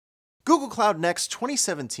Google Cloud Next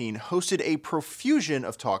 2017 hosted a profusion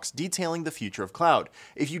of talks detailing the future of cloud.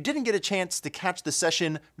 If you didn't get a chance to catch the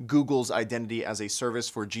session, Google's Identity as a Service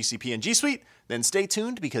for GCP and G Suite, then stay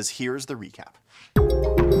tuned because here's the recap.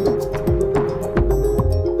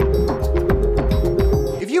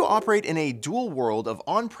 If you operate in a dual world of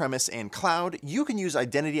on-premise and cloud, you can use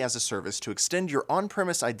Identity as a Service to extend your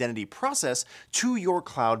on-premise identity process to your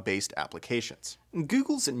cloud-based applications.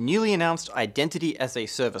 Google's newly announced Identity as a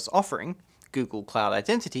Service offering, Google Cloud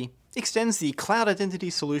Identity, extends the cloud identity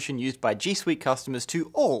solution used by G Suite customers to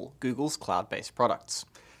all Google's cloud-based products.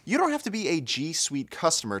 You don't have to be a G Suite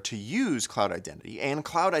customer to use Cloud Identity, and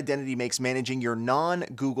Cloud Identity makes managing your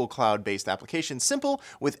non-Google Cloud-based applications simple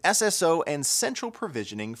with SSO and central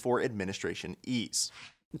provisioning for administration ease.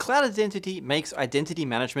 Cloud Identity makes identity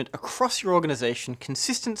management across your organization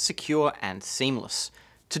consistent, secure, and seamless.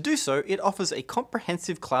 To do so, it offers a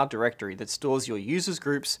comprehensive cloud directory that stores your users'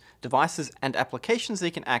 groups, devices, and applications they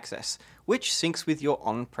can access, which syncs with your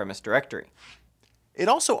on-premise directory. It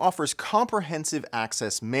also offers comprehensive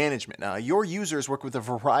access management. Your users work with a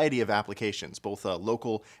variety of applications, both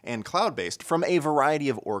local and cloud-based, from a variety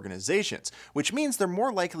of organizations, which means they're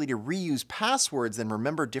more likely to reuse passwords than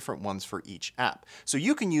remember different ones for each app. So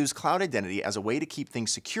you can use Cloud Identity as a way to keep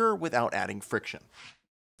things secure without adding friction.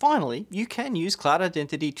 Finally, you can use Cloud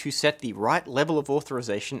Identity to set the right level of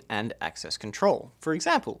authorization and access control. For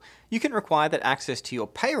example, you can require that access to your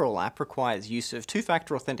payroll app requires use of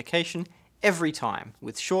two-factor authentication every time,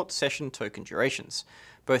 with short session token durations.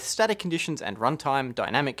 Both static conditions and runtime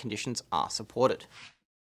dynamic conditions are supported.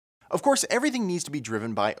 Of course, everything needs to be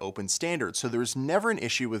driven by open standards, so there's never an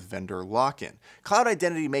issue with vendor lock-in. Cloud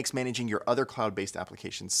Identity makes managing your other cloud-based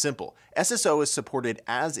applications simple. SSO is supported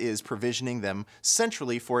as is, provisioning them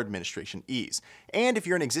centrally for administration ease. And if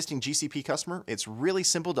you're an existing GCP customer, it's really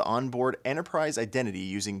simple to onboard enterprise identity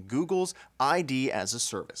using Google's ID as a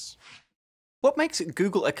Service. What makes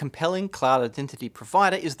Google a compelling cloud identity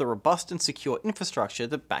provider is the robust and secure infrastructure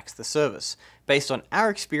that backs the service, based on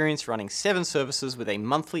our experience running 7 services with a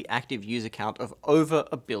monthly active user count of over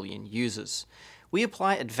 1 billion users. We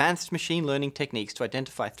apply advanced machine learning techniques to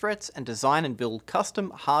identify threats and design and build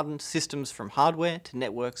custom hardened systems from hardware to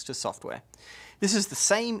networks to software. This is the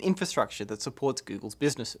same infrastructure that supports Google's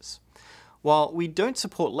businesses. While we don't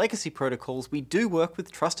support legacy protocols, we do work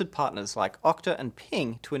with trusted partners like Okta and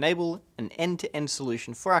Ping to enable an end-to-end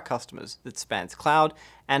solution for our customers that spans cloud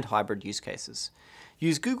and hybrid use cases.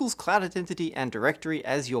 Use Google's Cloud Identity and Directory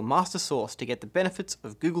as your master source to get the benefits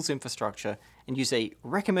of Google's infrastructure, and use a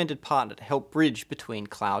recommended partner to help bridge between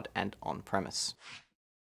cloud and on-premise.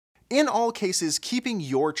 In all cases, keeping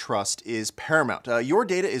your trust is paramount. Your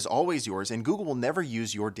data is always yours, and Google will never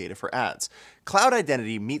use your data for ads. Cloud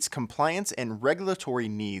Identity meets compliance and regulatory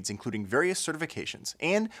needs, including various certifications,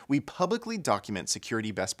 and we publicly document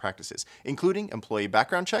security best practices, including employee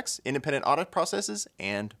background checks, independent audit processes,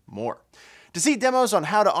 and more. To see demos on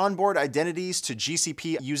how to onboard identities to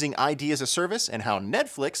GCP using ID as a Service and how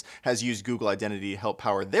Netflix has used Google Identity to help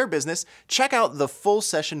power their business, check out the full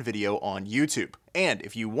session video on YouTube. And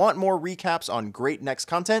if you want more recaps on great Next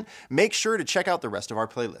content, make sure to check out the rest of our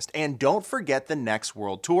playlist. And don't forget the Next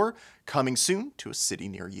World Tour, coming soon to a city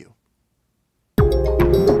near you.